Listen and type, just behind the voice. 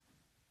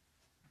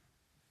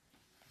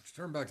Let's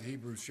turn back to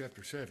Hebrews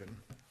chapter 7.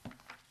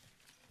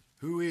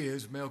 Who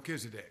is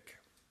Melchizedek?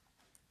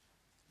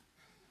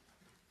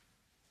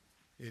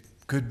 It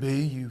could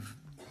be you've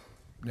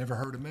never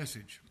heard a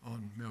message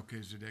on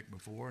Melchizedek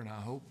before, and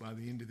I hope by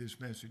the end of this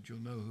message you'll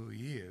know who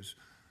he is.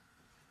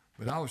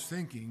 But I was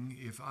thinking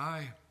if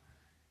I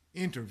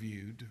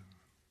interviewed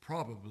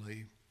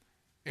probably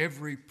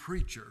every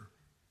preacher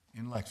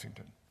in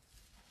Lexington,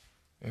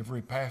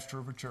 every pastor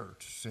of a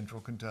church, Central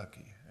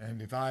Kentucky,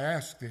 and if I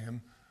asked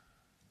them,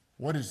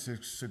 what is the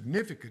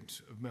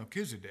significance of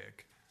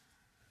Melchizedek?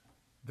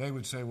 They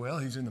would say, well,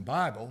 he's in the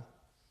Bible,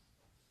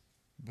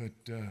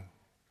 but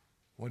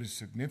what his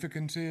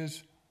significance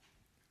is,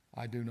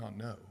 I do not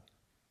know.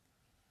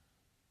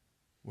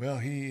 Well,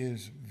 he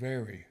is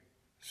very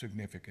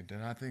significant,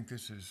 and I think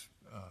this is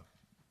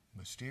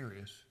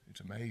mysterious.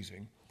 It's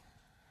amazing.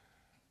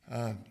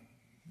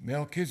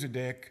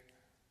 Melchizedek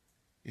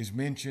is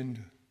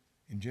mentioned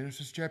in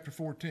Genesis chapter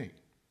 14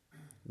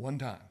 one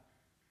time,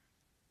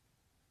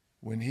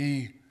 when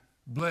he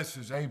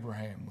blesses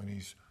Abraham when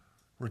he's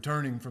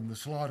returning from the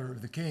slaughter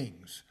of the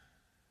kings,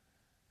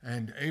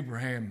 and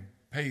Abraham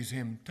pays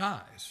him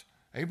tithes.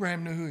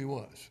 Abraham knew who he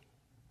was.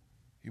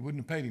 He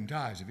wouldn't have paid him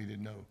tithes if he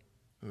didn't know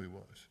who he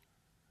was.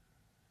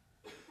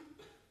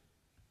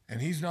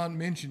 And he's not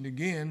mentioned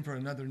again for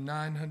another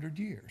 900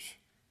 years.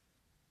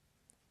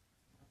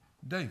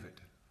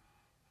 David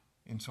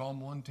in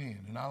Psalm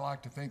 110. And I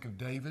like to think of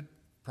David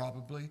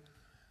probably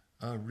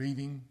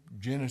reading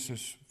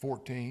Genesis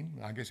 14.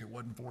 I guess it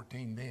wasn't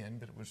 14 then,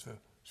 but it was the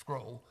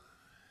scroll.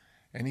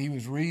 And he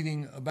was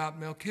reading about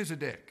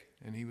Melchizedek,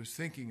 and he was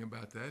thinking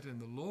about that,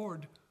 and the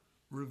Lord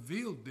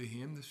revealed to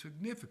him the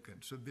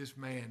significance of this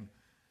man,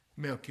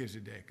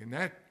 Melchizedek. And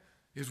that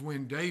is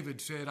when David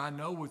said, I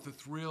know with a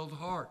thrilled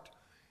heart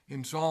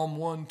in Psalm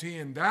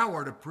 110, thou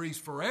art a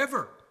priest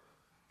forever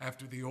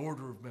after the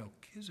order of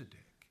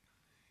Melchizedek.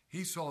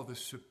 He saw the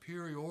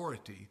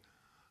superiority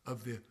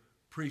of the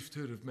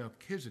priesthood of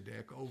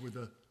Melchizedek over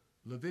the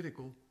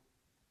Levitical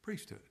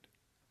priesthood.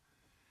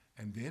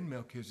 And then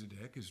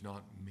Melchizedek is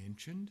not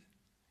mentioned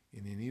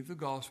in any of the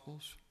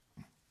Gospels,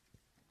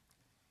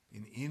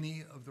 in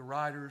any of the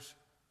writers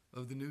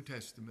of the New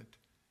Testament,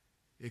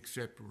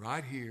 except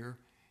right here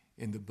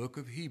in the book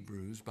of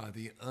Hebrews by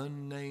the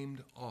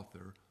unnamed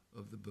author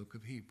of the book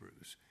of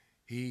Hebrews.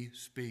 He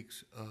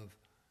speaks of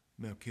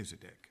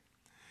Melchizedek.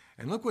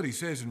 And look what he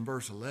says in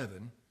verse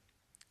 11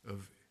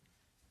 of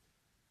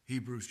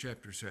Hebrews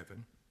chapter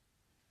 7.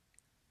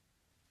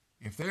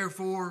 If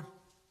therefore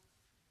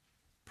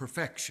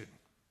perfection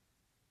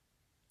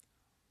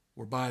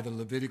were by the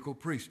Levitical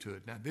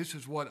priesthood. Now this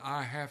is what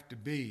I have to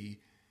be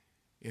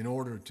in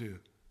order to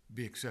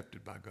be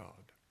accepted by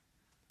God.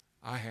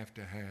 I have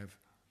to have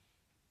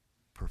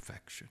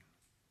perfection.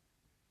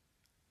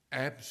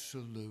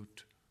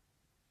 Absolute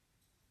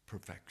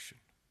perfection.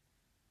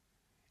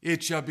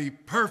 It shall be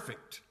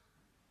perfect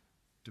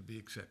to be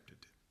accepted.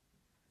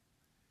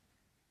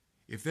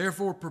 If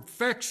therefore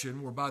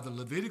perfection were by the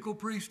Levitical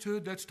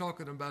priesthood, that's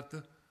talking about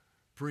the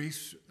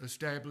priests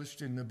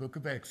established in the book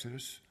of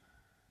Exodus,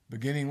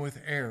 beginning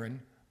with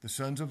Aaron, the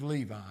sons of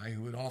Levi,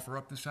 who would offer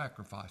up the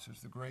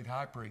sacrifices, the great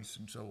high priests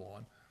and so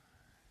on.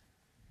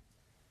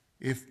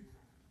 If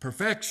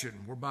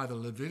perfection were by the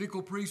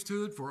Levitical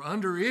priesthood, for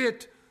under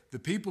it the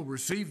people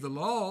received the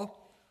law,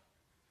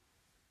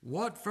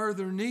 what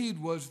further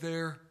need was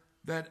there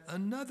that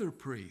another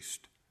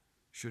priest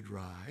should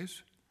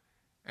rise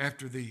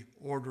after the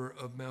order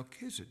of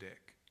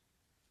Melchizedek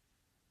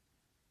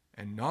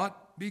and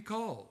not be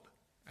called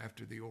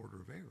after the order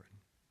of Aaron?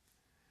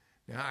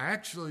 Now,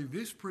 actually,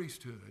 this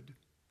priesthood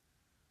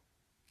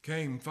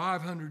came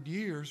 500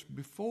 years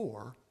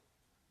before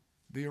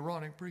the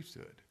Aaronic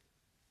priesthood.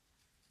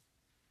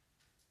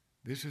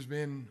 This has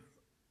been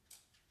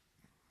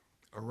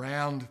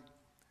around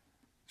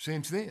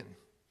since then.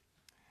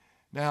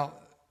 Now,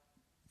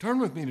 turn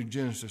with me to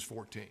Genesis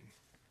 14.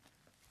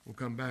 We'll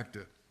come back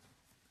to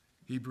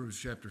Hebrews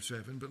chapter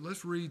 7, but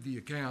let's read the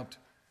account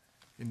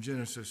in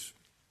Genesis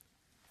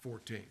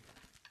 14.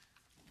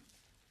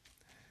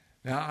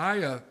 Now,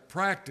 I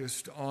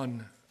practiced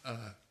on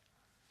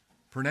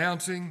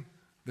pronouncing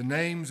the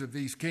names of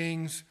these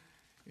kings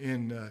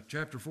in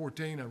chapter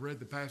 14. I read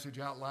the passage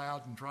out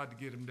loud and tried to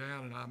get them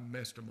down, and I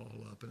messed them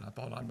all up, and I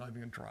thought I'm not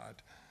even going to try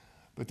it.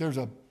 But there's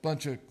a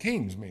bunch of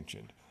kings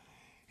mentioned.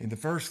 In the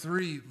first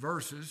 3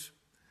 verses,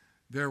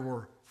 there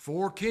were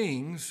 4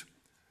 kings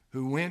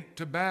who went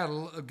to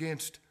battle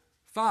against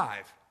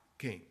 5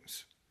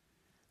 kings.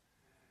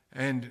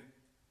 And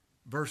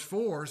verse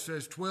 4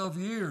 says 12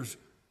 years,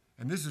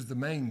 and this is the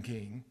main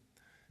king,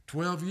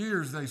 12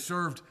 years they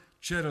served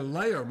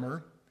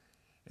Chedorlaomer,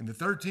 and the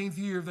 13th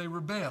year they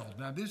rebelled.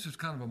 Now this is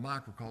kind of a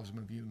microcosm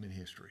of human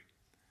history.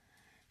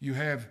 You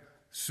have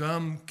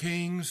some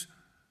kings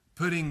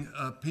putting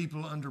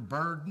people under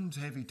burdens,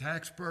 heavy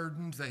tax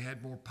burdens. They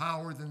had more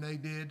power than they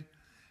did,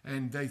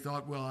 and they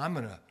thought, well, I'm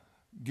going to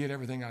get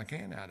everything I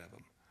can out of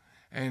them.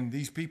 And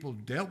these people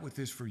dealt with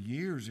this for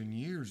years and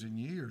years and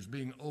years,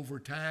 being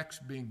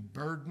overtaxed, being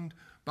burdened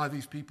by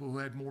these people who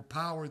had more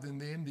power than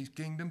them, these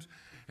kingdoms,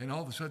 and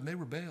all of a sudden they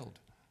rebelled.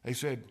 They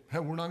said, hey,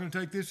 we're not going to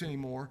take this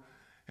anymore.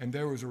 And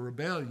there was a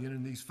rebellion,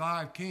 and these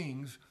 5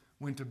 kings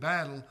went to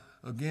battle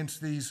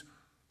against these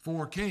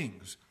 4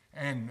 kings.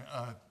 And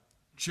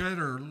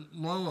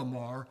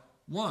Chedorlaomer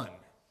won.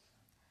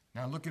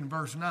 Now look in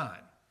verse 9.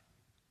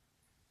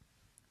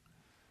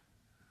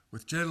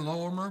 With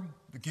Chedorlaomer,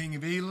 the king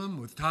of Elam,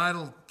 with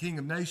Tidal, king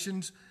of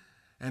nations,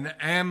 and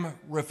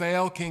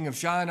Amraphel, king of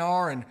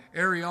Shinar, and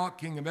Arioch,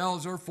 king of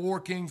Elzar, 4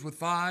 kings with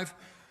 5.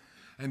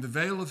 And the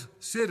vale of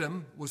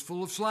Siddim was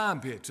full of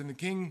slime pits, and the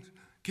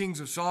kings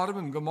of Sodom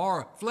and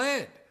Gomorrah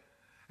fled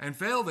and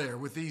fell there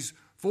with these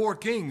 4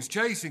 kings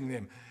chasing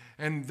them.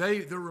 And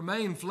the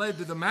remain fled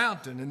to the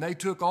mountain, and they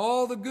took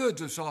all the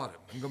goods of Sodom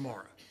and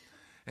Gomorrah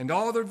and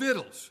all their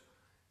victuals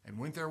and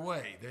went their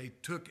way. They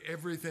took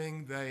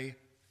everything they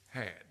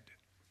had.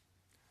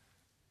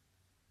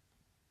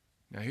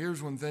 Now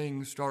here's when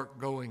things start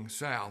going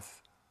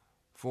south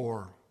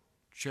for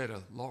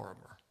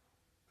Chedorlaomer,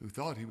 who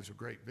thought he was a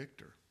great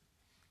victor,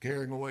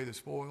 carrying away the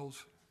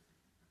spoils,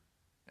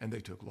 and they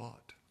took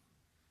Lot.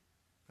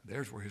 And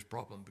there's where his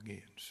problem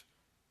begins.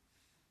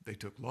 They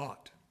took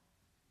Lot,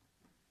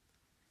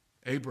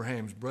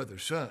 Abraham's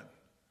brother's son,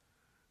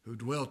 who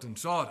dwelt in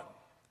Sodom,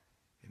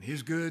 and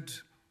his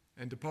goods,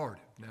 and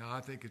departed. Now,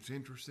 I think it's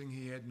interesting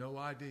he had no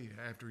idea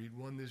after he'd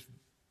won this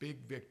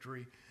big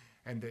victory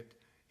and that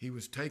he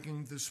was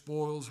taking the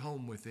spoils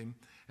home with him,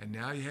 and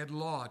now he had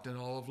Lot and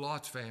all of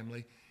Lot's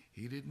family.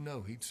 He didn't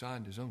know he'd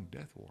signed his own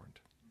death warrant.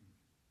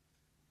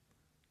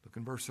 Look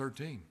in verse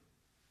 13.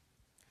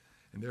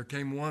 And there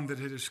came one that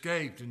had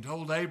escaped and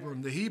told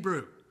Abram the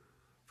Hebrew,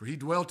 for he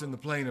dwelt in the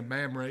plain of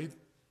Mamre,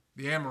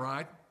 the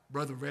Amorite,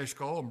 brother of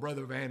Eshcol and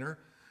brother of Aner,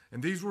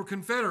 and these were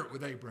confederate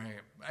with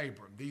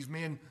Abram. These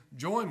men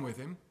joined with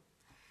him.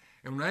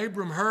 And when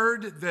Abram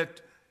heard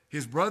that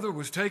his brother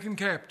was taken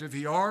captive,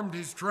 he armed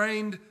his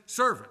trained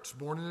servants,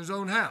 born in his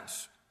own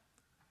house,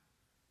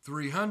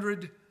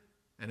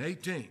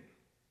 318,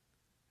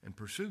 and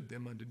pursued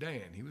them unto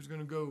Dan. He was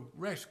going to go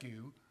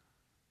rescue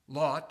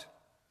Lot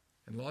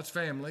and Lot's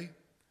family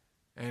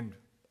and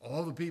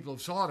all the people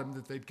of Sodom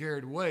that they'd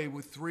carried away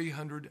with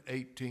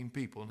 318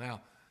 people.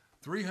 Now,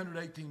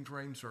 318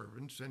 trained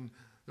servants, and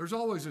there's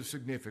always a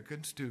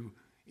significance to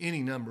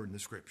any number in the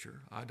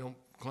Scripture. I don't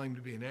claim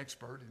to be an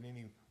expert in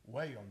any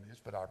way on this,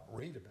 but I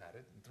read about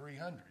it in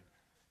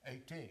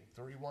 318,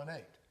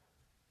 318.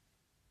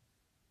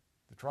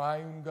 The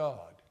triune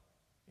God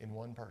in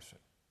one person.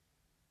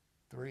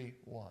 3-1.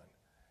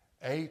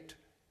 8,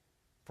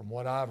 from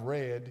what I've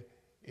read,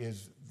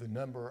 is the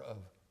number of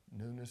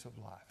newness of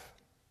life.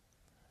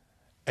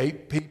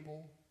 8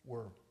 people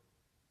were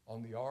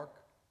on the ark.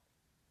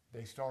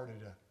 They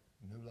started a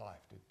new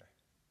life, didn't they?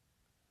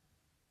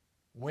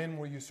 When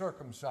were you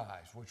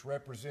circumcised, which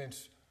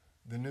represents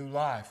the new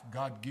life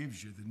God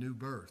gives you, the new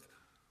birth?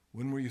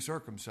 When were you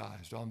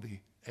circumcised? On the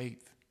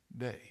 8th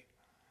day.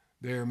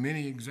 There are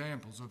many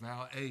examples of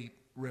how 8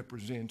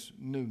 represents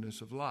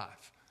newness of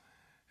life.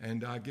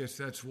 And I guess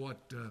that's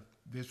what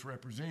this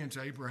represents.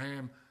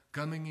 Abraham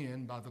coming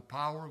in by the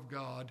power of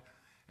God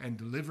and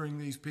delivering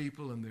these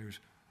people, and there's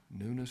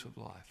newness of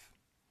life.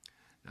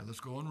 Now let's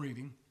go on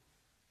reading.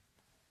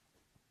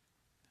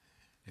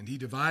 And he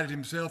divided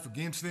himself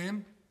against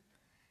them,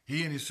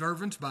 he and his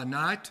servants, by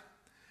night,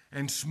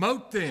 and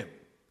smote them,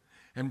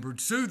 and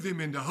pursued them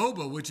into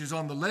Hobah, which is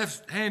on the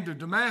left hand of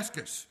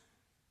Damascus.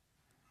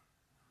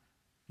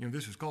 You know,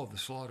 this is called the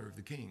slaughter of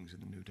the kings in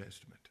the New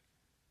Testament.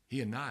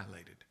 He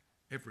annihilated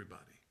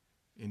everybody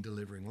in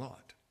delivering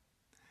Lot.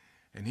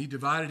 And he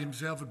divided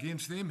himself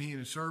against them, he and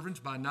his servants,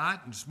 by night,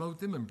 and smote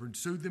them, and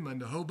pursued them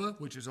unto Hobah,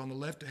 which is on the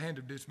left hand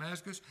of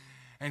Damascus.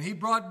 And he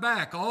brought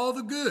back all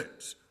the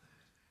goods,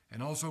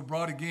 and also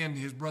brought again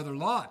his brother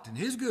Lot and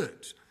his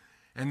goods,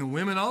 and the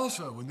women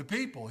also, and the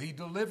people. He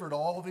delivered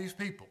all these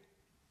people.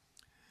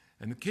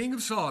 And the king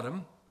of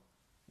Sodom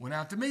went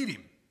out to meet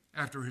him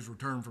after his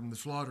return from the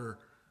slaughter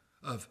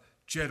of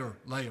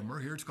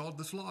Chedorlaomer. Here it's called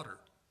the slaughter.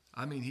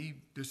 I mean, he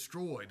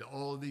destroyed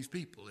all of these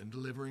people in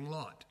delivering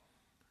Lot.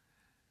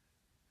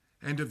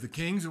 And of the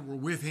kings that were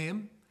with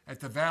him at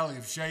the valley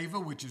of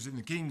Shaveh, which is in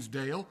the king's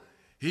dale,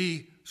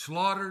 he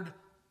slaughtered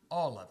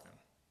all of them.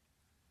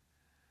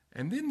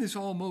 And then this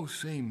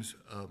almost seems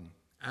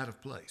out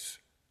of place.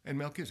 And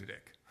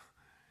Melchizedek.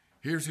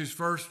 Here's his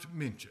first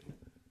mention.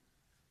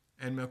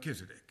 And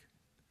Melchizedek,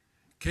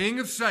 king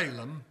of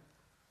Salem,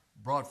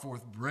 brought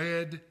forth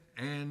bread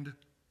and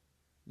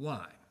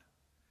wine.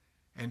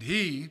 And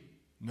he,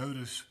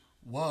 notice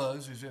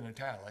was is in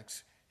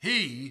italics,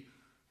 he,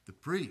 the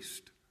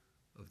priest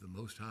of the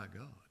Most High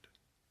God.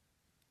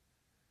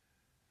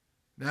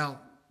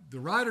 Now, the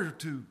writer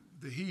to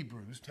the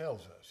Hebrews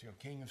tells us,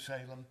 king of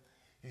Salem,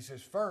 he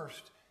says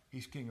first,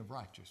 he's king of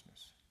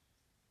righteousness.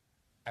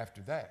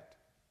 After that,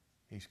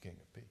 he's king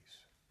of peace.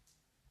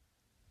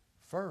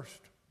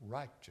 First,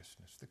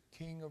 righteousness, the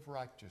king of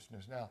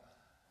righteousness. Now,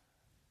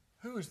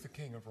 who is the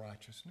king of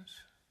righteousness?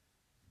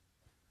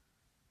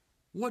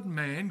 What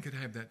man could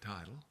have that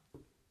title?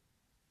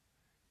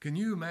 Can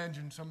you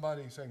imagine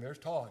somebody saying, there's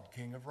Todd,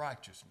 King of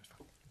Righteousness?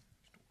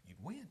 You'd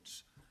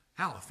wince.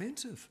 How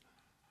offensive.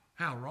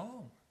 How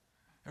wrong.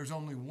 There's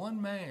only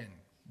one man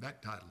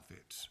that title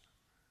fits.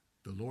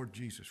 The Lord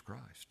Jesus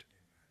Christ.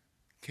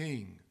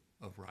 King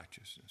of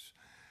Righteousness.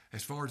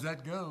 As far as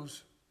that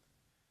goes,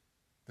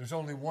 there's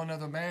only one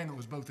other man that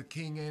was both a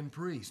king and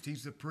priest.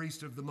 He's the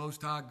priest of the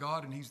Most High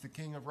God, and he's the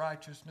King of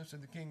Righteousness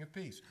and the King of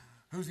Peace.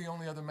 Who's the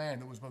only other man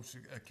that was both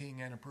a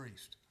king and a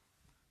priest?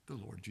 The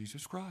Lord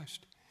Jesus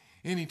Christ.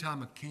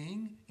 Anytime a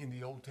king in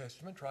the Old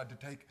Testament tried to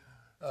take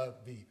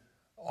the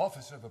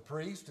office of a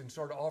priest and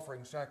started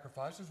offering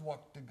sacrifices,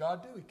 what did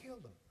God do? He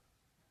killed them.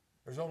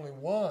 There's only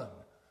one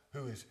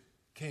who is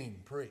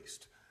king,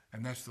 priest,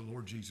 and that's the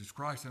Lord Jesus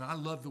Christ. And I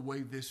love the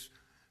way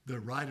the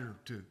writer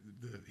to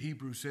the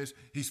Hebrews says,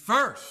 he's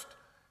first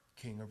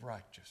King of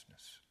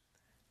Righteousness.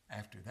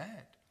 After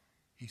that,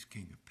 he's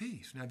King of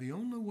Peace. Now, the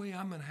only way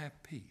I'm going to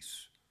have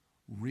peace,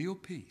 real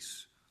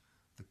peace,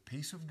 the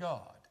peace of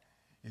God,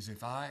 is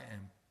if I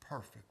am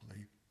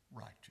perfectly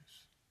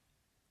righteous,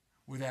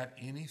 without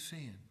any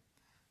sin,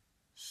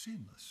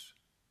 sinless,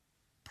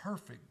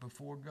 perfect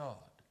before God.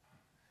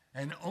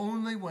 And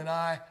only when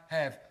I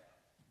have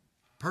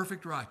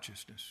perfect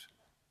righteousness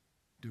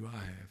do I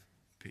have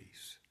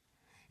peace.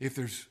 If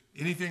there's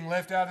anything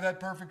left out of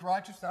that perfect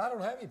righteousness, I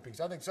don't have any peace.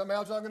 I think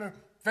somehow it's not going to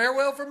fare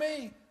well for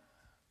me.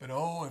 But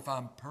oh, if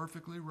I'm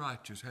perfectly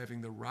righteous,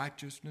 having the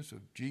righteousness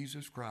of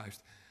Jesus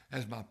Christ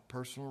as my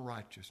personal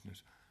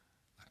righteousness,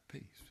 I have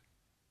peace.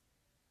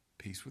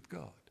 Peace with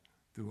God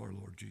through our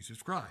Lord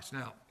Jesus Christ.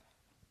 Now,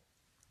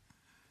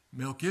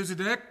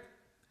 Melchizedek,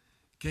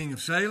 king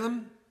of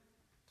Salem.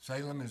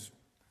 Salem is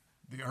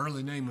the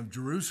early name of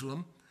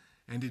Jerusalem,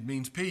 and it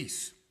means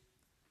peace.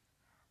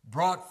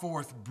 Brought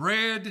forth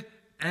bread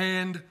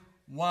and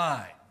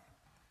wine.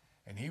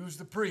 And he was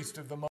the priest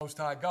of the Most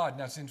High God.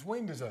 Now, since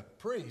when does a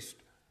priest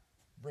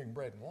bring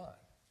bread and wine?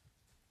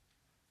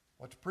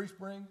 What's a priest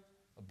bring?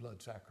 A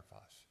blood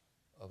sacrifice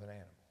of an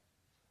animal.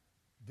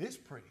 This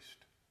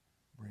priest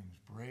brings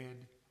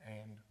bread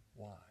and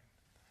wine.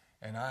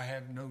 And I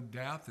have no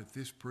doubt that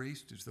this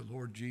priest is the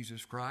Lord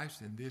Jesus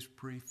Christ, and this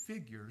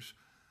prefigures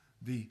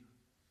the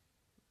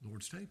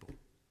Lord's table.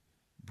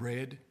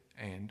 Bread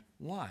and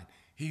wine.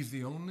 He's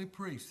the only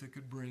priest that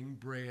could bring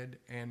bread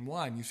and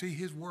wine. You see,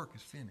 his work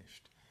is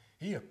finished.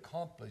 He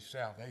accomplished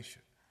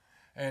salvation.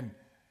 And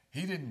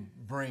he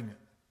didn't bring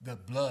the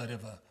blood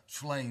of a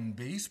slain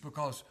beast,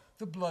 because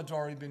the blood's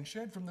already been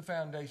shed from the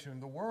foundation of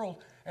the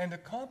world and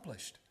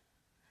accomplished.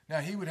 Now,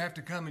 he would have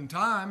to come in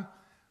time,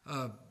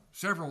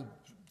 several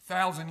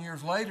thousand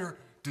years later,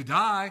 to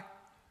die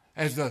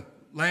as the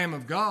Lamb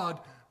of God,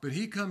 but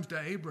he comes to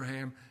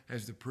Abraham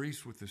as the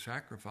priest with the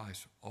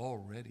sacrifice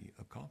already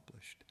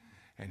accomplished.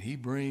 And he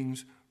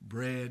brings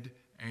bread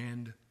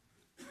and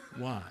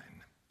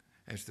wine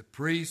as the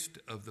priest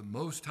of the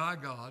Most High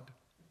God.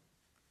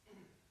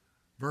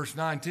 Verse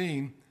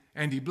 19,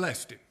 and he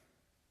blessed him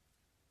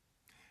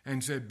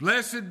and said,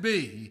 "Blessed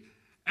be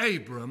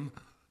Abram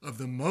of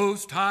the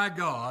Most High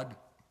God,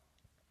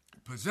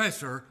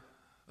 possessor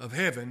of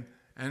heaven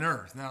and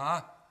earth."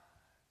 Now,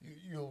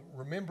 you'll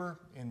remember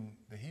in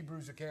the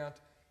Hebrews account,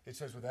 it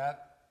says without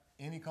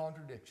any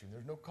contradiction,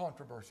 there's no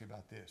controversy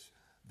about this,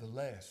 the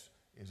less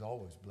is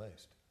always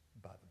blessed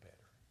by the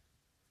better.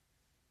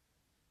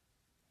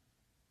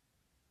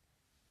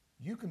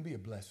 You can be a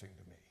blessing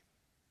to me,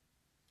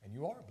 and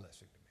you are a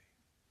blessing to me,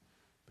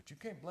 but you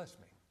can't bless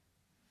me.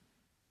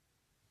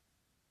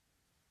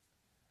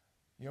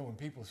 You know, when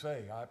people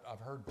say, I've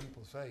heard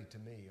people say to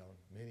me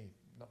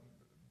on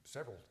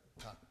several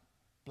times,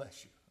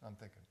 "Bless you." I'm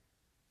thinking,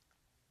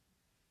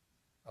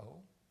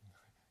 oh,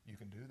 you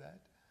can do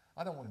that?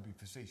 I don't want to be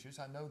facetious.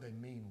 I know they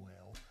mean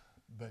well,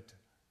 but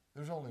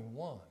there's only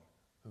one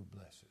who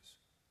blesses.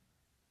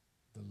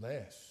 The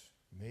less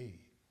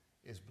me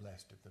is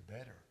blessed at the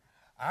better.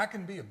 I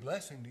can be a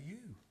blessing to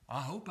you.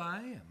 I hope I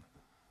am,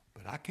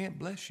 but I can't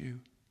bless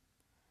you.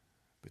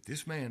 But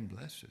this man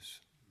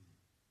blesses.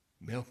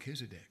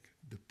 Melchizedek,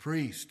 the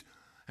priest.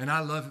 And I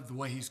love the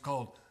way he's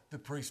called the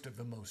priest of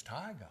the Most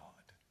High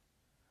God.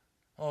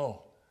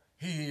 Oh,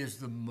 he is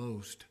the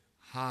Most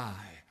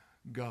High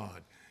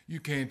God.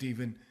 You can't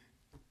even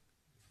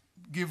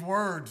give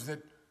words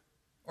that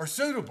are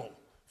suitable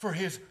for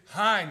his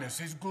highness,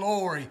 his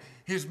glory,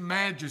 his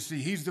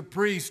majesty. He's the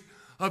priest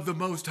of the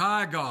Most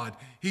High God.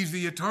 He's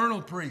the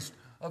eternal priest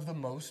of the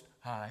Most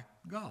High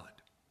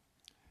God.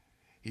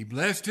 He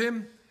blessed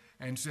him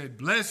and said,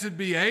 "Blessed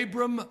be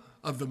Abram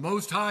of the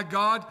Most High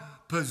God,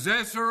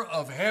 possessor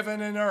of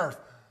heaven and earth."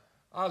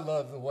 I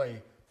love the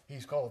way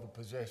he's called the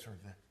possessor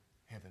of the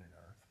heaven and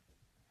earth.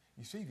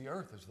 You see, the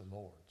earth is the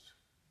Lord's,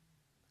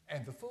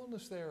 and the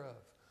fullness thereof,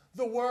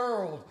 the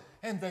world,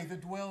 and they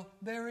that dwell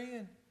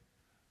therein.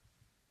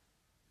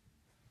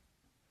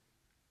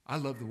 I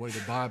love the way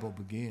the Bible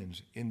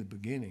begins. In the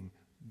beginning,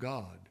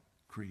 God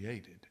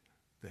created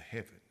the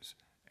heavens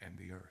and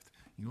the earth.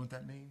 You know what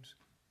that means?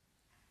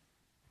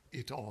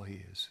 It's all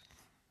his.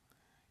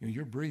 You know,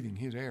 you're breathing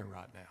his air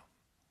right now.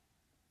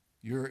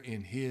 You're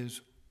in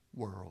his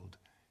world.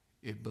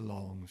 It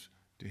belongs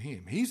to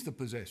him. He's the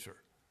possessor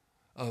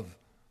of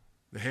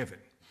the heaven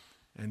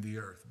and the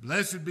earth.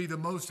 Blessed be the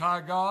Most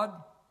High God,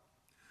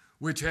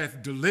 which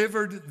hath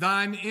delivered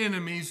thine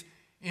enemies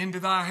into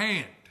thy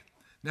hand.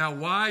 Now,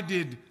 how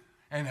did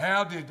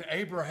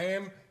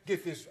Abraham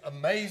get this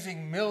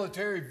amazing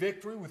military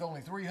victory with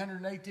only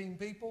 318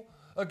 people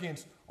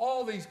against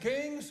all these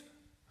kings,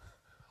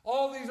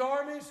 all these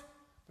armies?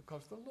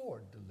 Because the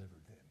Lord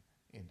delivered them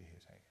into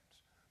his hands.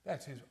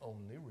 That's his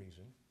only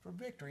reason for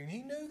victory. And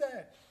he knew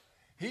that.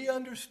 He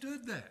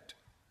understood that.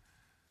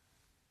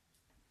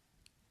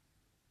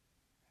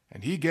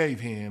 And he gave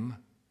him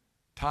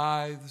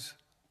tithes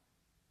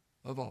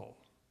of all.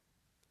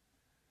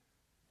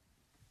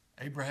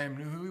 Abraham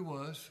knew who he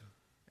was,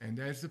 and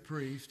as the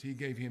priest, he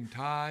gave him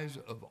tithes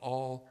of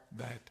all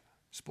that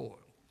spoil.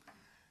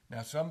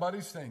 Now,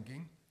 somebody's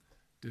thinking,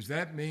 does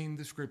that mean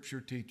the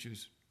Scripture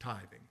teaches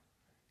tithing,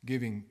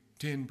 giving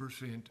 10%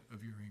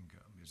 of your income?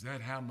 Is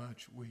that how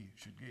much we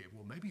should give?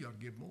 Well, maybe you ought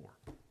to give more.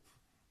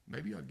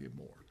 Maybe you ought to give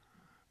more.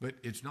 But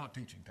it's not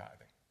teaching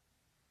tithing.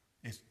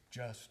 It's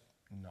just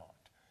not.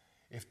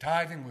 If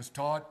tithing was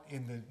taught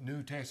in the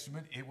New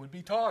Testament, it would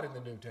be taught in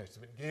the New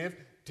Testament. Give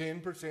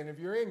 10% of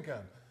your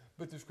income.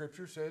 But the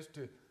Scripture says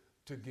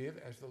to give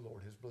as the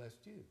Lord has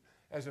blessed you.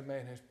 As a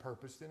man has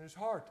purposed in his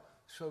heart,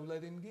 so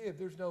let him give.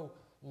 There's no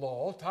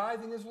law.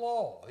 Tithing is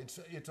law.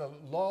 It's a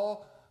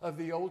law of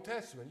the Old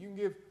Testament. You can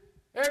give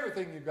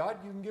everything you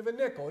got. You can give a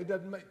nickel. It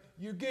doesn't make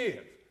you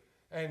give.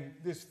 And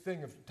this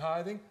thing of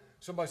tithing,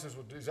 somebody says,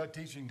 well, is that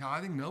teaching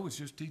tithing? No, it's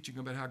just teaching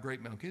about how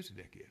great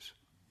Melchizedek is.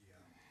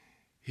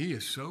 He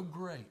is so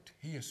great,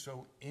 he is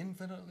so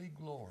infinitely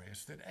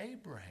glorious that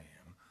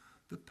Abraham,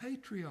 the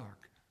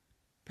patriarch,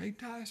 paid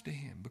tithes to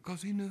him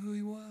because he knew who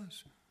he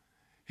was.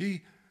 The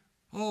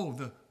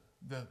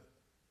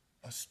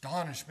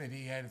astonishment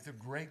he had at the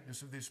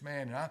greatness of this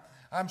man. And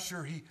I'm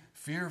sure he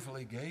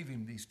fearfully gave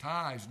him these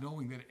tithes,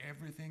 knowing that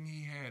everything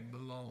he had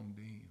belonged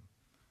to him.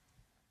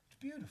 It's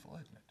beautiful,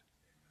 isn't it?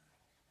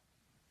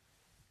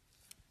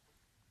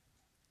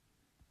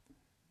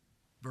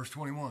 Verse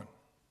 21.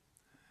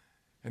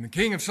 And the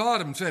king of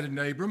Sodom said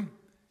unto Abram,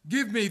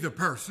 give me the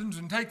persons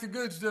and take the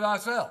goods to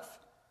thyself.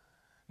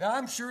 Now,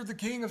 I'm sure the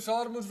king of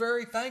Sodom was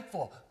very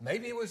thankful.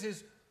 Maybe it was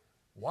his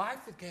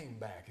wife that came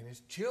back and his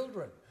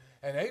children.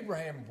 And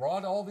Abraham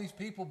brought all these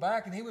people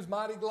back, and he was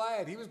mighty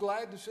glad. He was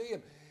glad to see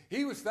him.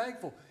 He was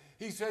thankful.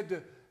 He said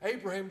to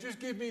Abraham, just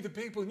give me the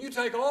people, and you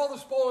take all the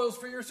spoils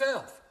for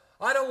yourself.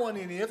 I don't want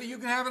any of it. You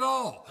can have it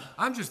all.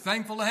 I'm just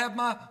thankful to have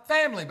my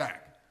family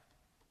back.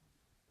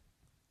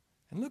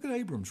 And look at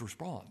Abram's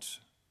response.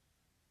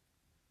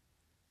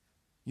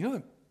 You know,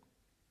 it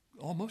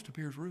almost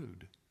appears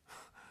rude.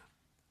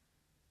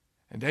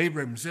 And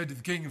Abram said to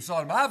the king of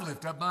Sodom, I've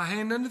lifted up my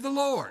hand unto the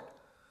Lord,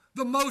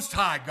 the Most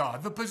High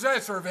God, the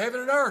possessor of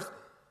heaven and earth.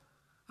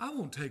 I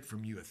won't take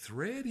from you a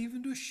thread,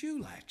 even to a shoe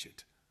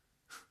latchet.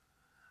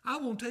 I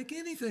won't take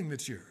anything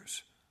that's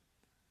yours.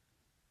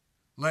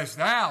 Lest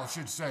thou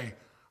should say,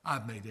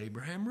 I've made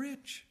Abraham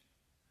rich.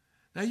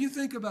 Now you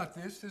think about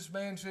this. This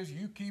man says,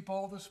 you keep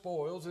all the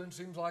spoils, and it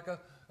seems like a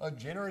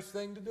generous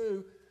thing to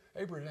do.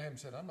 Abraham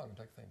said, I'm not going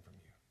to take a thing from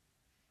you.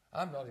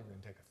 I'm not even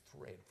going to take a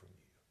thread from you.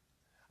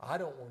 I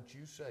don't want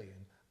you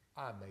saying,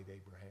 I made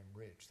Abraham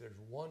rich. There's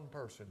one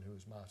person who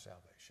is my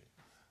salvation,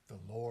 the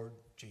Lord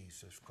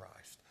Jesus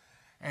Christ.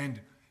 And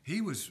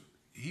he was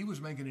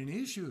making an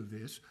issue of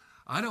this.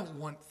 I don't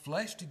want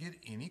flesh to get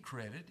any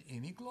credit,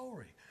 any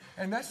glory.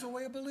 And that's the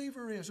way a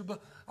believer is.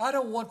 But I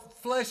don't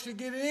want flesh to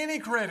get any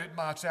credit in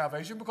my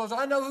salvation because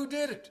I know who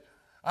did it.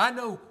 I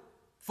know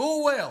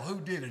full well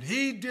who did it.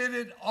 He did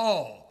it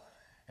all.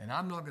 And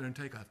I'm not going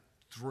to take a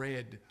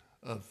thread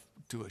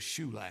to a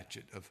shoe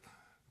latchet of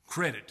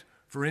credit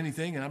for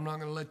anything, and I'm not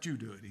going to let you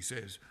do it, he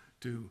says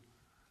to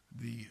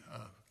the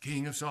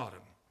king of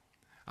Sodom.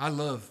 I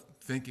love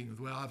thinking of,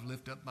 well, I've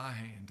lifted up my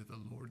hand to the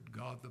Lord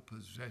God, the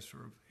possessor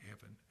of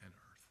heaven and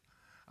earth.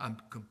 I'm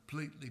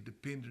completely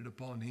dependent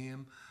upon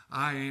him.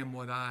 I am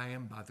what I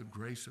am by the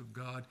grace of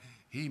God.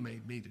 He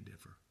made me to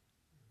differ.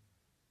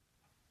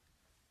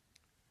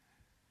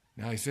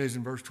 Now he says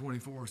in verse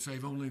 24,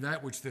 save only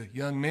that which the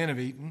young men have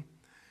eaten,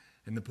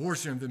 and the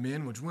portion of the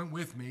men which went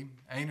with me,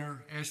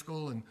 Aner,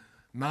 Eshcol, and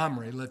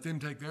Mamre, let them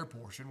take their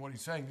portion. What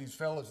he's saying, these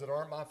fellows that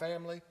aren't my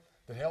family,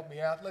 that help me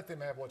out, let them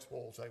have what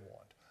spoils they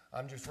want.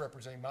 I'm just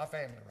representing my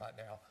family right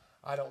now.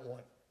 I don't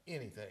want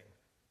anything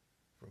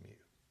from you.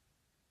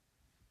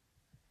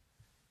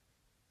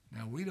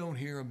 Now, we don't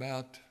hear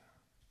about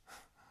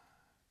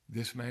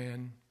this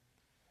man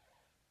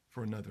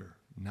for another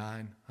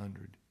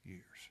 900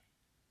 years.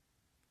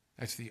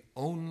 That's the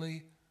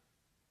only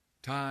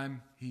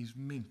time he's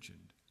mentioned.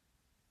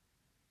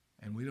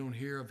 And we don't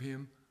hear of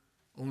him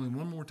only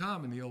one more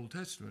time in the Old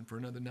Testament for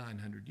another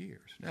 900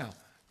 years. Now,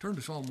 turn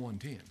to Psalm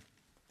 110.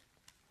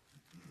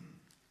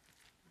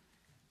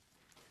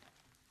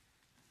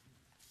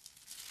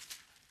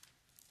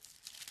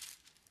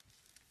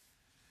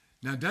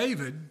 Now,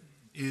 David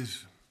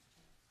is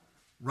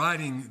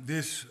writing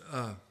this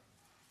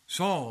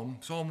Psalm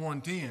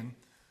 110,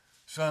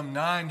 some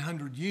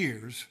 900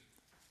 years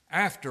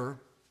after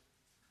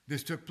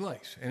this took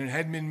place. And it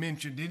hadn't been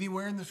mentioned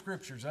anywhere in the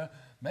scriptures.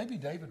 Maybe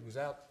David was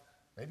out,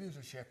 maybe he was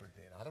a shepherd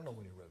then. I don't know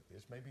when he wrote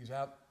this. Maybe he's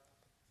out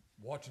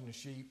watching the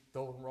sheep,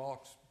 throwing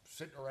rocks,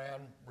 sitting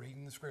around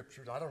reading the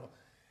scriptures. I don't know.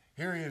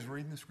 Here he is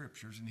reading the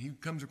scriptures, and he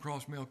comes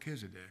across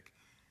Melchizedek,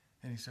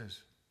 and he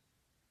says,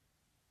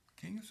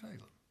 King of Salem.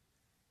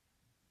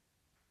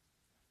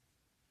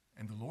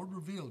 And the Lord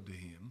revealed to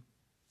him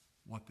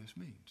what this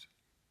means.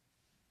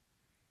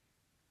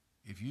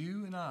 If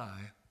you and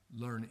I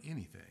learn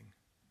anything,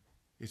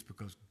 it's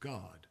because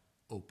God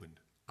opened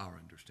our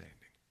understanding.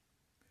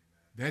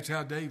 That's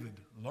how David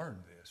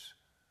learned this.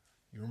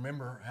 You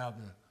remember how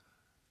the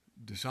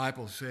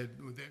disciples said,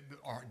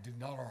 did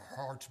not our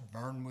hearts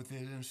burn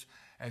within us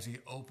as he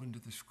opened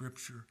the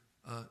scripture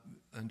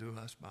unto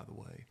us, by the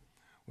way?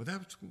 Well,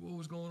 that's what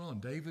was going on.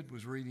 David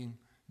was reading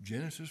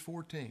Genesis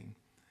 14.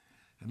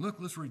 And look,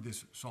 let's read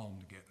this psalm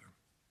together.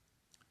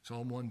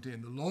 Psalm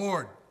 110. The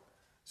Lord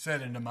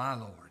said unto my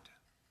Lord,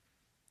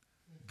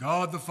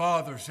 God the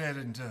Father said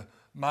unto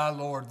my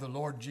Lord, the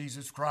Lord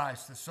Jesus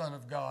Christ, the Son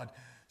of God,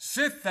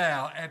 sit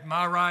thou at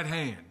my right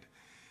hand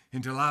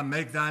until I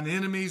make thine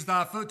enemies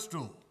thy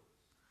footstool.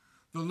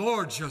 The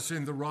Lord shall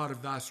send the rod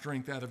of thy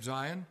strength out of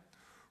Zion.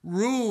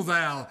 Rule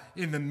thou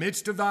in the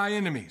midst of thy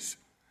enemies.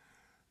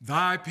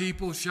 Thy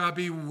people shall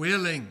be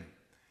willing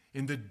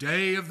in the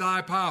day of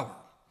thy power.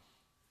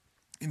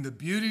 In the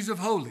beauties of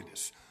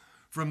holiness,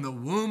 from the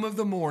womb of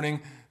the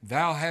morning,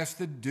 thou hast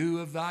the dew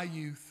of thy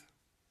youth.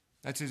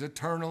 That's his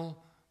eternal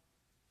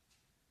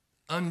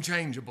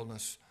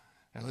unchangeableness.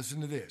 Now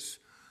listen to this.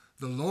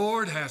 The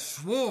Lord has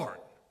sworn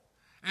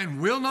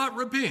and will not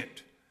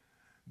repent.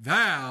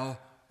 Thou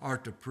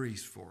art a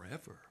priest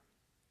forever,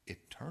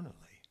 eternally,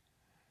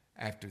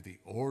 after the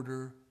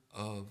order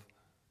of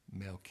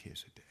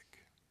Melchizedek.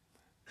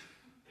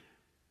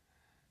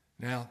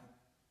 Now,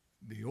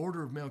 the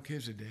order of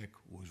Melchizedek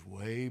was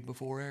way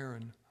before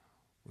Aaron,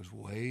 was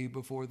way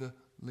before the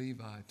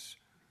Levites.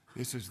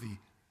 This is the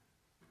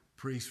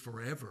priest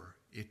forever,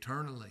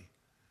 eternally,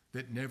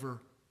 that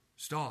never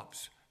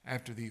stops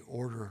after the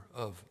order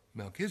of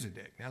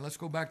Melchizedek. Now let's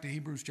go back to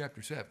Hebrews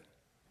chapter 7.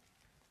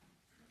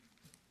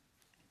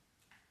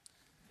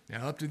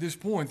 Now up to this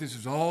point, this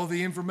is all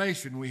the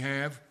information we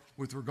have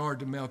with regard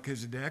to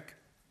Melchizedek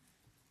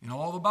in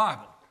all the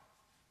Bible.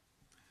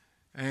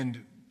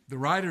 And the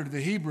writer to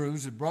the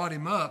Hebrews had brought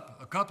him up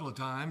a couple of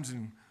times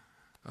and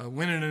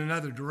went in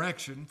another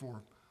direction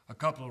for a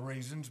couple of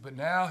reasons. But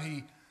now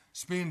he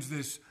spends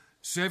this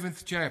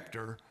 7th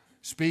chapter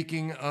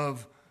speaking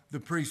of the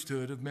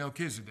priesthood of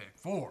Melchizedek.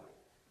 4,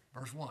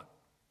 verse 1.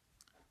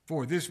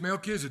 For this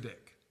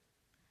Melchizedek,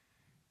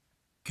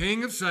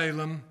 king of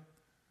Salem,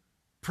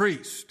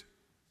 priest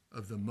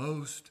of the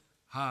Most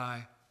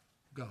High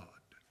God.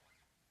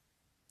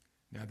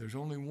 Now there's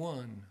only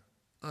one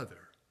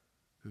other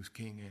who's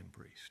king and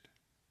priest,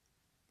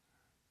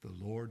 the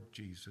Lord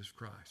Jesus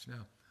Christ.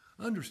 Now,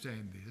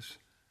 understand this.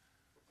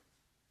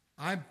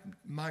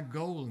 My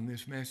goal in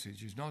this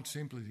message is not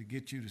simply to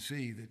get you to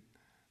see that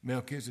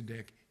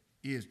Melchizedek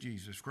is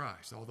Jesus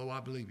Christ, although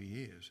I believe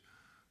he is.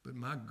 But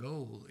my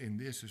goal in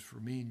this is for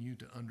me and you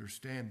to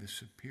understand the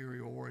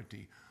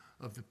superiority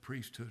of the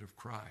priesthood of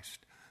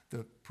Christ,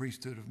 the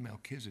priesthood of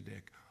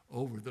Melchizedek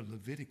over the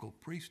Levitical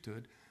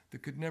priesthood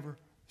that could never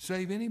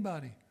save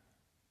anybody.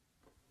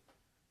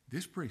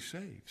 This priest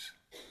saves.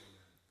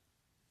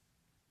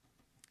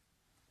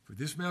 For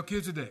this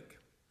Melchizedek,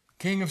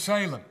 king of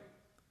Salem,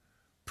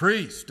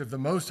 priest of the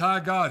Most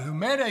High God, who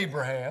met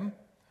Abraham,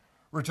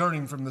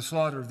 returning from the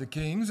slaughter of the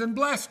kings, and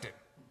blessed him,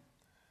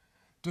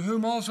 to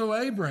whom also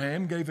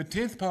Abraham gave a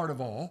 10th part of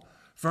all,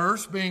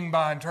 first being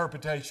by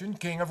interpretation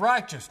king of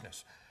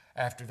righteousness,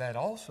 after that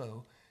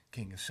also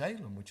king of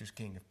Salem, which is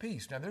king of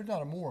peace. Now there's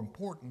not a more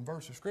important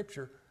verse of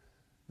Scripture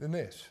than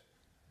this.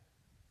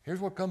 Here's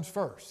what comes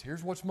first.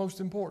 Here's what's most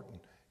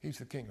important. He's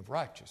the king of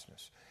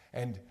righteousness.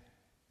 And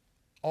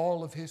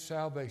all of his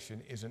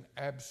salvation is an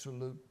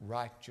absolute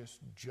righteous,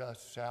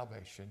 just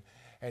salvation.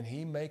 And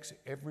he makes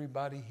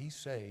everybody he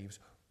saves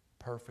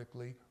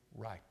perfectly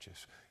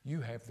righteous.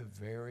 You have the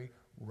very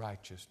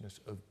righteousness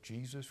of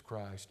Jesus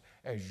Christ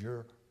as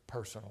your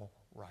personal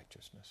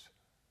righteousness.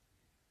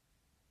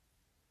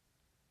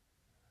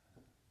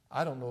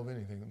 I don't know of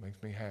anything that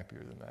makes me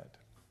happier than that.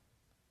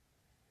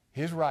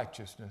 His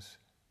righteousness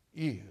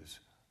is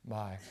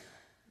my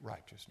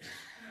righteousness.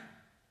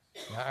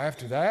 Now,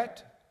 after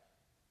that,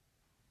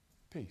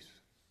 peace.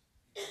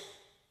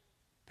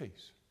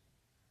 Peace.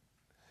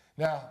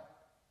 Now,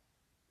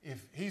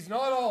 if he's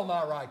not all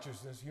my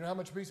righteousness, you know how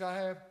much peace I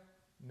have?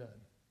 None.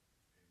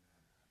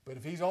 But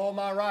if he's all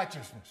my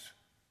righteousness,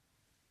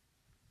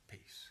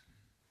 peace.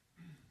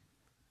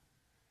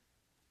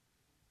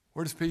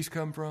 Where does peace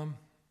come from?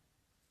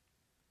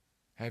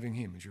 Having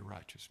him as your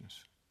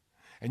righteousness.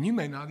 And you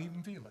may not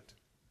even feel it,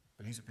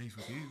 but he's at peace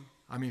with you.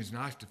 I mean, it's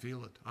nice to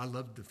feel it. I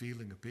love the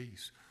feeling of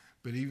peace.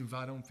 But even if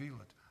I don't feel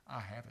it, I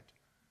have it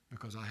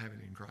because I have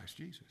it in Christ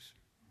Jesus.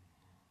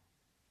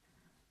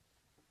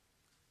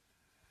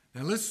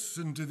 Now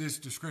listen to this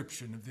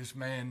description of this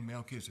man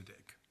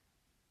Melchizedek.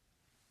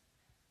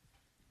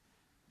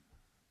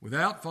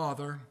 without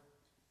father,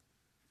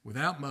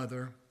 without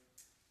mother,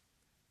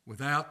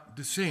 without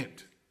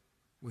descent,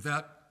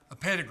 without a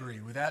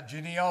pedigree, without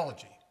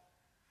genealogy,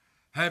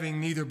 having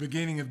neither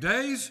beginning of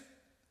days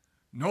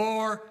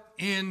nor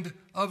end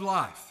of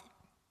life.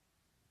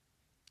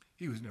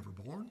 He was never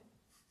born,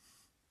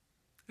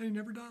 and he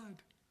never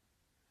died.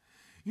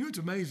 You know, it's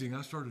amazing.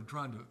 I started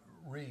trying to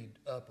read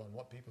up on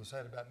what people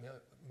said about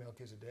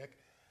Melchizedek,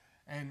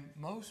 and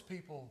most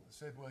people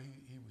said, well,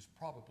 he was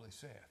probably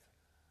Seth.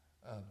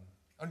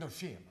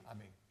 Shem.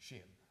 Shem.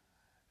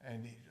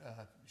 And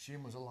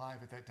Shem was alive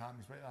at that time.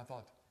 And I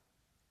thought,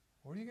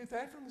 where do you get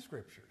that from the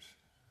scriptures?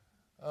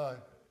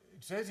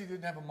 It says he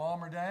didn't have a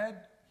mom or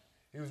dad.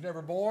 He was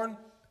never born.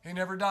 He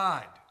never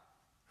died.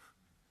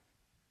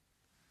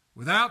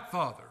 Without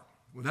father,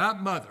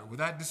 without mother,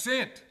 without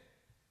descent,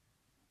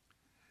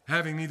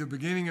 having neither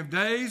beginning of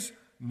days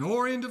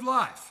nor end of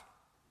life,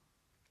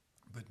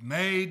 but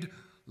made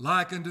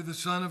like unto the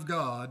Son of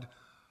God,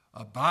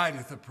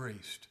 abideth a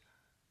priest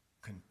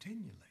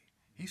continually.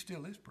 He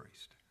still is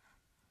priest.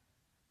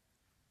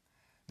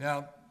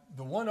 Now,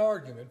 the one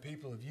argument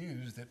people have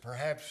used that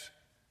perhaps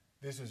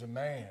this is a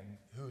man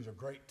who is a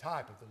great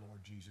type of the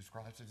Lord Jesus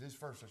Christ is this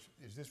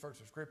verse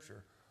of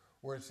Scripture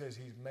where it says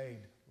he's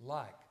made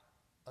like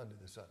unto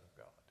the Son of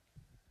God.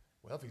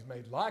 Well, if he's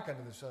made like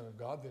unto the Son of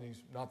God, then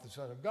he's not the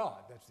Son of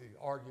God. That's the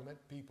argument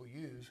people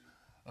use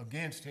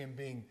against him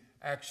being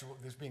an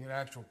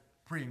actual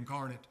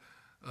pre-incarnate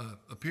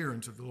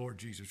appearance of the Lord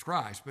Jesus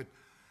Christ. But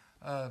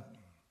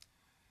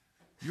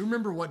you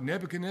remember what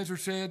Nebuchadnezzar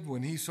said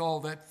when he saw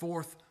that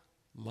fourth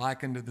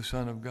like unto the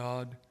Son of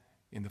God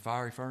in the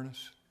fiery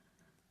furnace?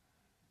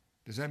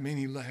 Does that mean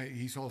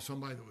he saw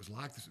somebody that was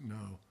like this?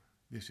 No,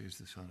 this is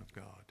the Son of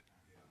God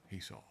he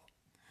saw.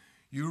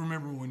 You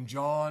remember when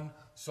John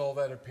saw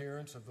that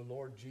appearance of the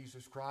Lord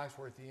Jesus Christ,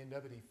 where at the end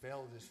of it he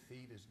fell at his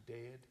feet as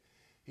dead?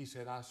 He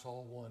said, I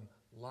saw one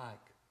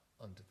like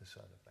unto the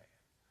Son of Man.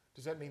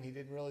 Does that mean he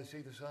didn't really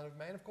see the Son of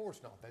Man? Of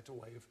course not. That's a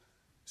way of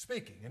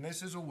speaking, and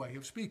this is a way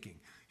of speaking.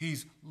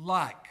 He's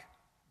like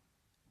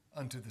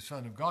unto the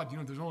Son of God. You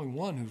know, there's only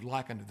one who's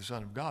like unto the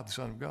Son of God, the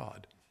Son of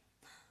God.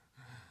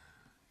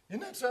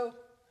 Isn't that so?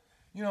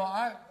 You know,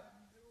 I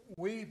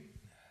want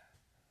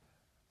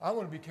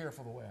to be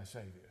careful the way I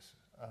say this.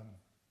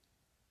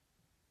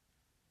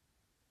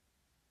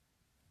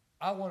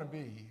 I want to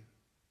be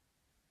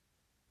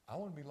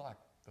like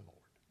the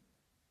Lord.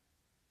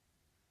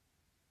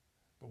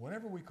 But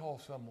whenever we call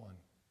someone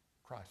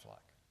Christ-like,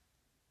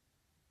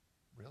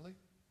 really?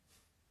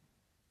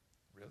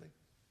 Really?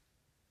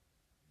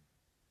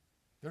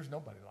 There's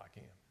nobody like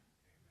him.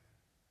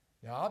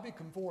 Now, I'll be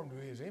conformed to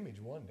his image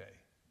one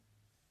day.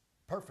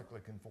 Perfectly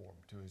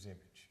conformed to his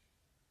image.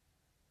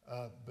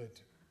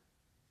 But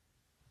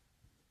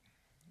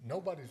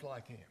nobody's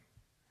like him.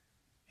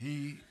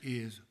 He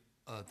is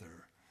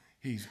other.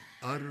 He's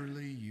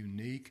utterly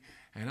unique.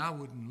 And I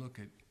wouldn't look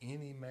at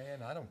any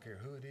man, I don't care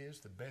who it is,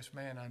 the best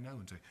man I know,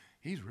 and say,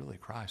 he's really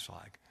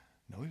Christ-like.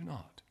 No, he's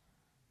not.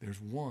 There's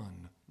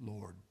one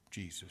Lord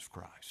Jesus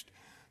Christ.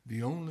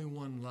 The only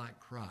one like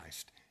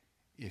Christ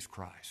is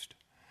Christ.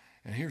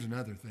 And here's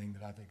another thing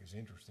that I think is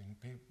interesting.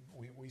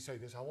 We say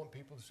this, I want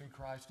people to see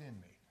Christ in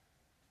me.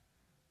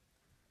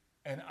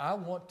 And I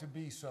want to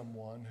be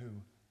someone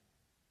who,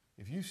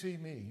 if you see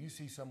me, you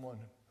see someone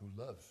who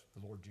loves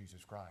the Lord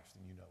Jesus Christ,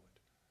 and you know it.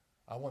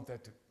 I want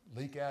that to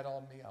leak out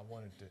on me. I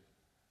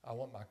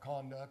want my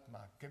conduct, my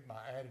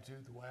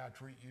attitude, the way I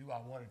treat you, I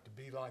want it to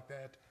be like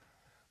that.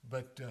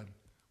 But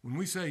when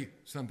we say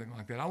something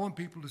like that, I want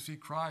people to see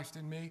Christ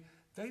in me.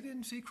 They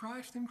didn't see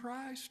Christ in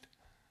Christ.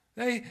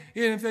 And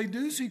if they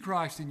do see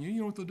Christ in you, you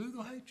know what they'll do?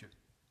 They'll hate you.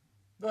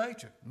 They'll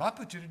hate you. Might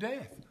put you to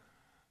death.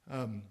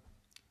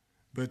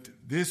 But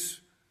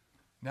this,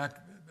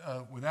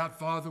 without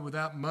father,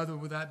 without mother,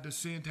 without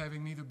descent,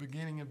 having neither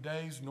beginning of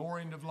days nor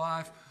end of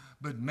life,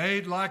 but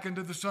made like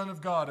unto the Son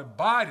of God,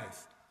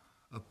 abideth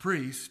a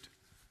priest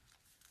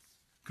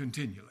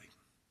continually.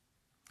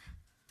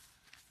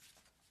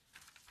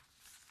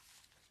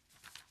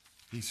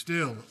 He's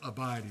still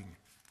abiding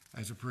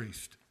as a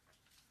priest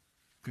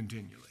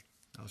continually.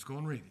 Now let's go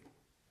on reading.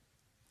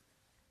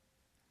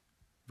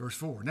 Verse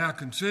 4. Now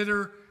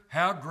consider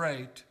how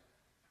great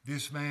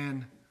this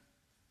man,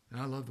 and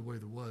I love the way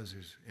the was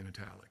is in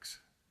italics.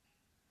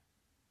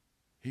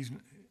 He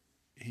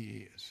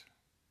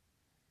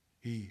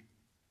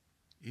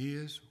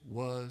is,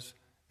 was,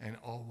 and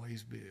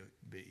always be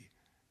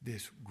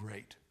this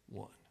great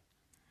one.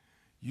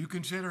 You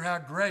consider how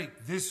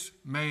great this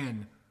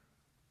man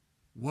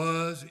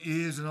was,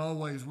 is, and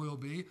always will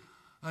be,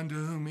 unto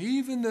whom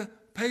even the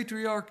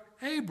patriarch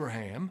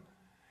Abraham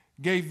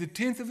gave the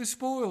tenth of his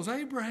spoils.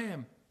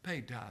 Abraham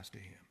paid tithes to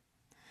him.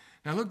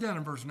 Now look down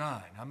in verse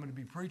 9. I'm going to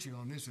be preaching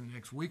on this in the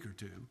next week or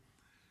two.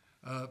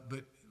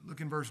 But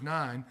look in verse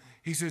 9.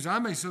 He says, I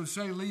may so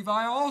say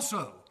Levi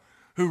also,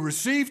 who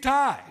received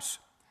tithes.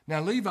 Now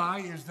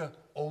Levi is the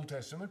Old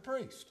Testament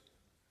priest.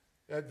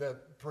 The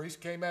priest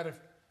came out of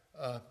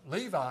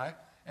Levi,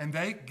 and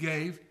they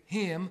gave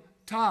him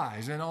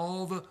tithes. And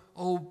all the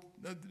Old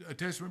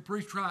Testament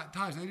priests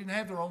tithes. They didn't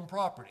have their own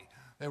property.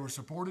 They were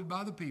supported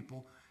by the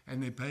people,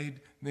 and they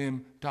paid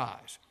them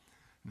tithes.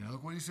 Now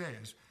look what he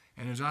says.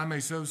 And as I may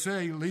so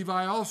say,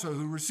 Levi also,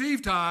 who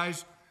received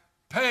tithes,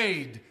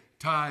 paid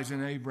tithes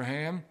in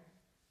Abraham,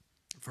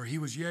 for he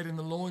was yet in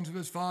the loins of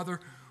his father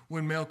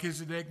when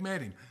Melchizedek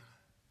met him.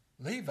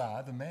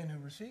 Levi, the man who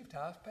received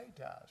tithes, paid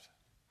tithes.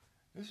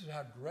 This is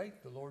how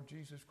great the Lord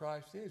Jesus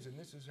Christ is, and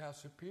this is how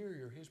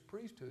superior his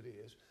priesthood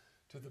is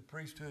to the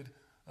priesthood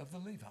of the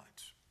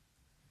Levites.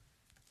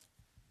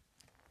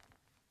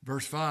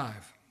 Verse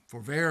 5, for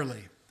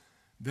verily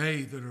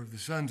they that are the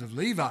sons of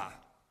Levi,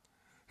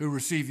 who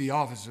receive the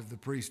office of the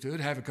priesthood,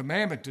 have a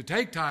commandment to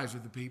take tithes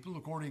of the people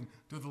according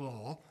to the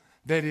law,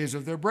 that is,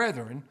 of their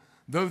brethren,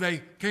 though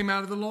they came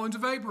out of the loins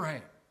of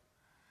Abraham.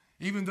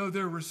 Even though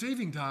they're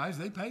receiving tithes,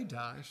 they paid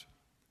tithes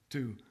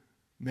to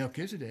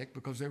Melchizedek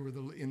because they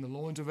were in the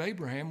loins of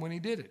Abraham when he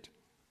did it.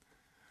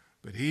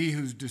 But he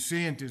whose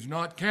descent is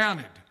not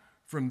counted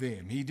from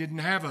them, he didn't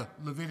have a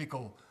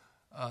Levitical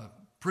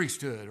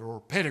priesthood or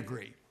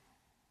pedigree,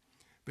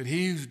 but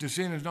he whose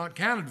descent is not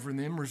counted from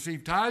them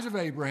received tithes of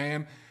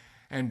Abraham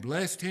and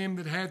blessed him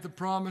that had the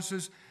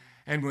promises,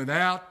 and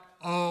without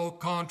all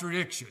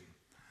contradiction.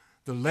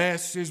 The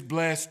less is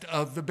blessed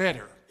of the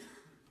better.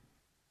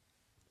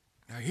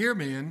 Now here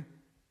men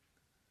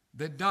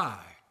that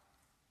die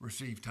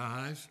receive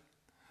tithes,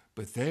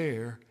 but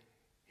there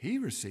he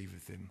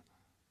receiveth them,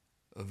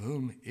 of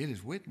whom it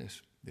is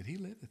witness that he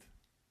liveth.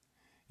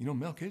 You know,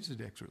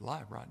 Melchizedek's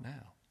alive right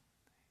now.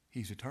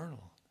 He's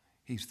eternal.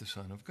 He's the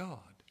Son of God.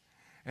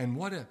 And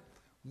what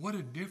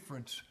a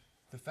difference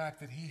the fact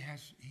that he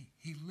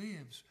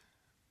lives.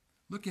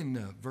 Look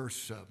in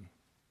verse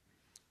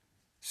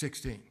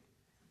 16.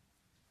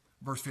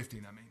 Verse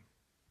 15, I mean.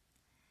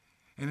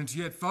 And it's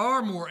yet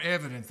far more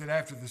evident that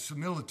after the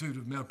similitude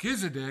of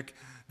Melchizedek,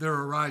 there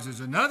arises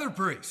another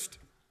priest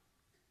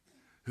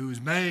who is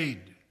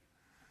made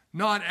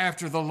not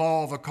after the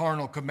law of a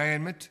carnal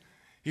commandment.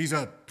 He's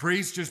a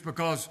priest just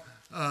because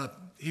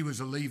he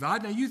was a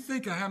Levite. Now you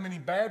think of how many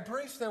bad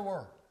priests there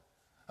were.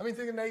 I mean,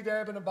 think of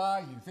Nadab and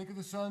Abihu. Think of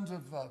the sons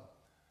of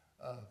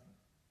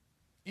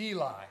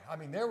Eli. I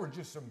mean, there were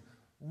just some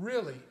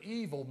really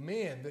evil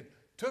men that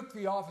took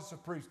the office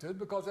of priesthood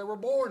because they were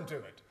born to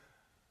it.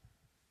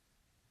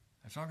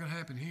 That's not going to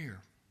happen here.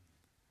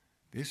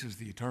 This is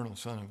the eternal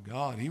Son of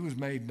God. He was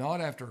made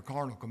not after a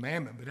carnal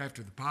commandment, but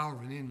after the power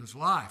of an endless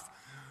life.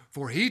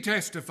 For he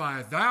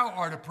testifieth, thou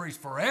art a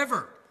priest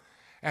forever,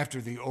 after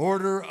the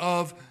order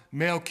of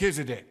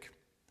Melchizedek.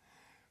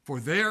 For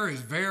there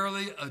is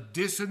verily a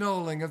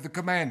disannulling of the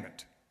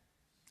commandment.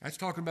 That's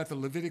talking about the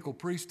Levitical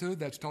priesthood.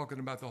 That's talking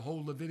about the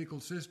whole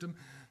Levitical system.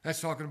 That's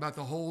talking about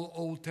the whole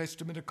Old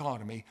Testament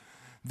economy.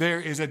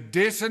 There is a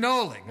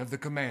disannulling of the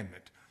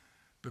commandment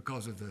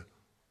because of the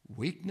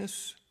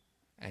weakness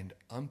and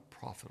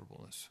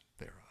unprofitableness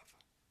thereof.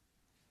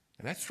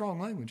 And that's strong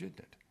language, isn't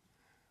it?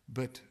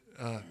 But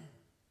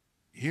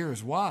here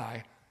is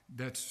why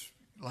that's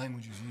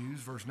language is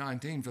used. Verse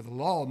 19, for the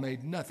law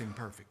made nothing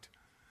perfect,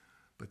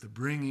 but the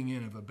bringing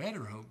in of a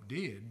better hope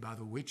did, by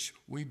the which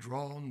we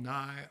draw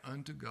nigh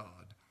unto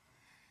God.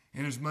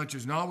 Inasmuch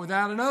as not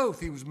without an oath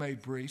he was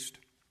made priest.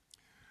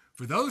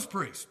 For those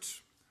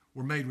priests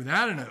were made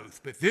without an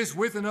oath, but this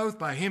with an oath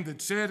by him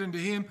that said unto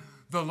him,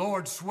 the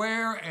Lord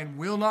sware and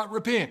will not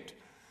repent.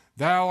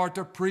 Thou art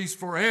a priest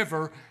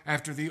forever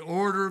after the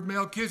order of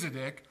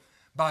Melchizedek.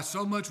 By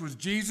so much was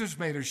Jesus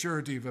made a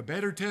surety of a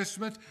better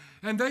testament,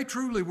 and they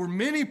truly were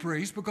many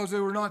priests because they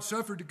were not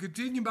suffered to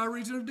continue by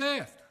reason of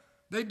death.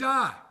 They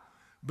die.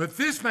 But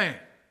this man,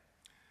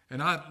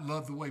 and I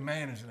love the way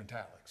man is in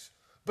italics,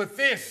 but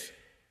this,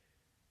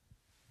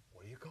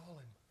 what do you call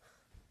him?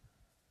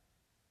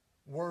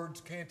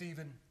 Words can't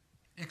even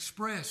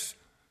express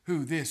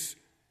who this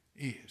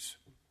is.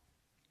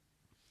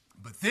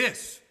 But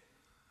this,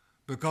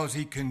 because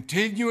he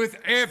continueth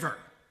ever,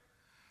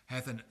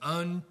 hath an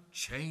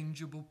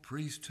unchangeable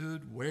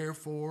priesthood,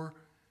 wherefore,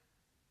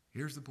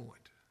 here's the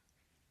point,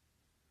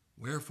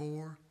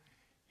 wherefore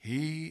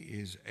he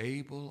is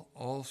able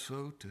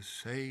also to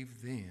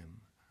save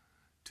them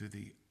to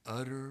the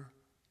uttermost.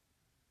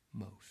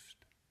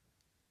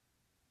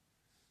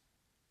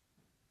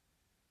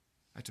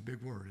 That's a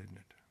big word, isn't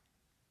it?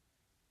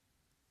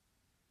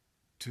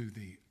 To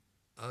the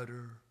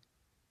uttermost.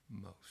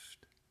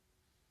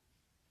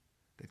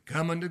 That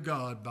come unto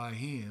God by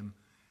him,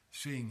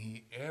 seeing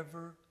he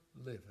ever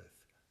liveth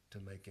to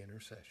make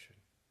intercession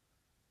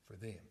for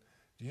them.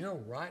 Do you know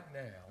right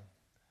now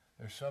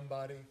there's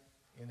somebody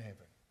in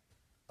heaven,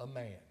 a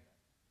man,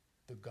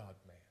 the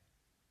God-man,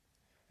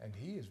 and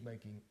he is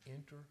making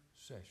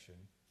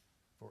intercession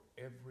for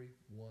every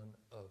one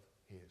of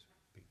his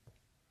people.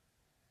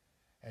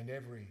 And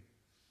every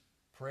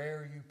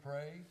prayer you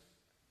pray,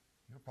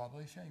 you're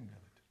probably ashamed of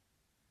it.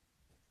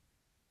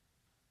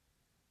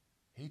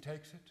 He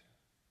takes it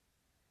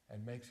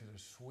and makes it a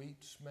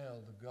sweet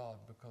smell to God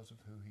because of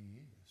who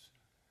he is.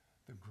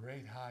 The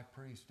great high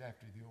priest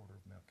after the order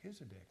of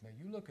Melchizedek. Now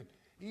you look at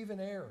even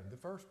Aaron, the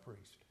first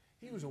priest.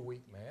 He was a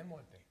weak man,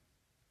 wasn't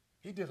he?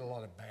 He did a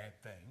lot of bad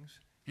things.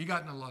 He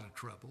got in a lot of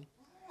trouble.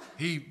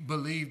 He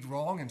believed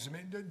wrong and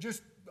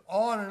just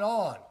on and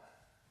on.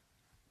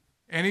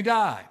 And he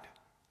died.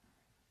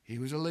 He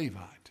was a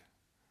Levite.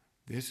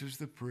 This is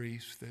the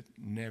priest that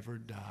never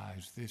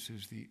dies. This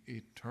is the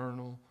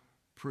eternal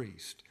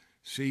priest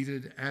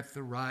seated at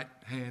the right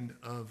hand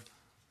of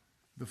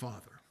the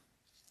Father.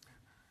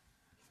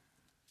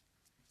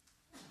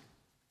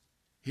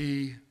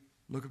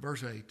 Look at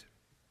verse 8.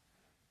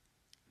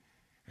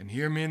 And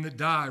here men that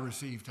die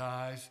receive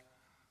tithes,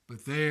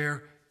 but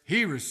there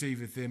he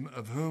receiveth them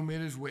of whom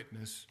it is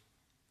witness,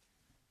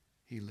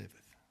 he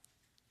liveth.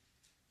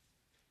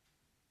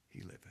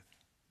 He liveth.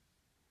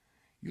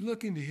 You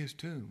look into his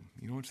tomb,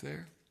 you know what's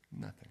there?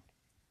 Nothing.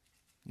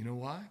 You know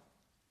why?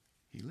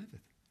 He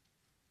liveth.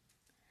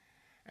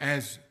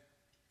 As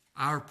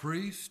our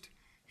priest,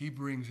 he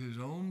brings his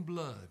own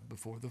blood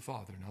before the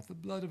Father, not the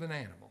blood of an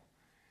animal.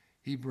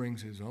 He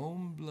brings his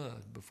own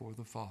blood before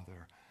the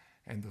Father,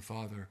 and the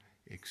Father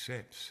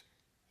accepts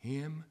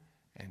him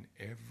and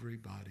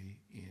everybody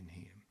in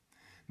him.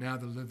 Now,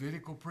 the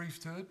Levitical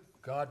priesthood,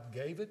 God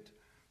gave it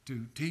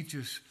to teach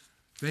us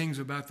things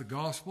about the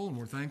gospel, and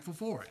we're thankful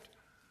for it.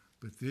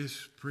 But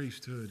this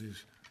priesthood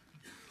is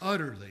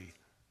utterly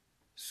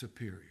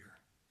superior.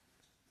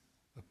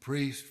 A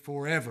priest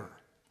forever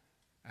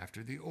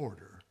after the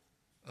order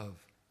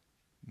of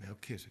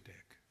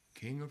Melchizedek,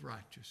 King of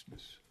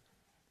righteousness,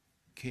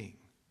 King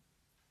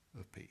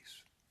of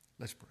peace.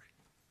 Let's pray.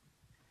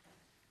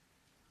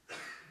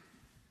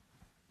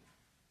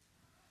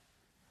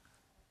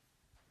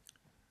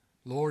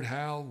 Lord,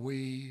 how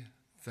we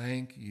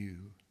thank you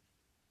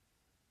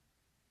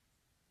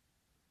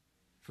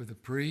for the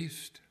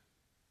priest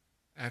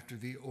after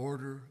the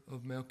order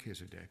of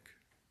Melchizedek,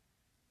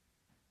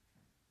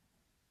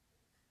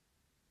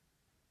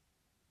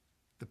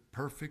 the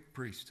perfect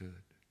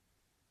priesthood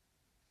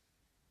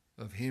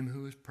of him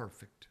who is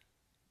perfect,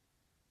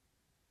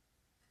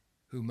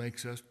 who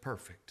makes us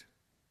perfect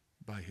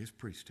by his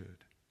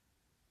priesthood.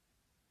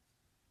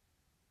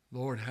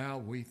 Lord, how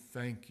we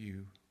thank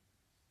you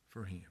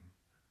for him.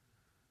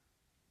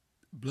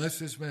 Bless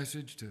this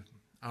message to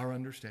our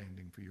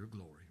understanding for your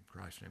glory. In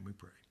Christ's name we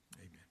pray.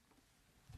 Amen.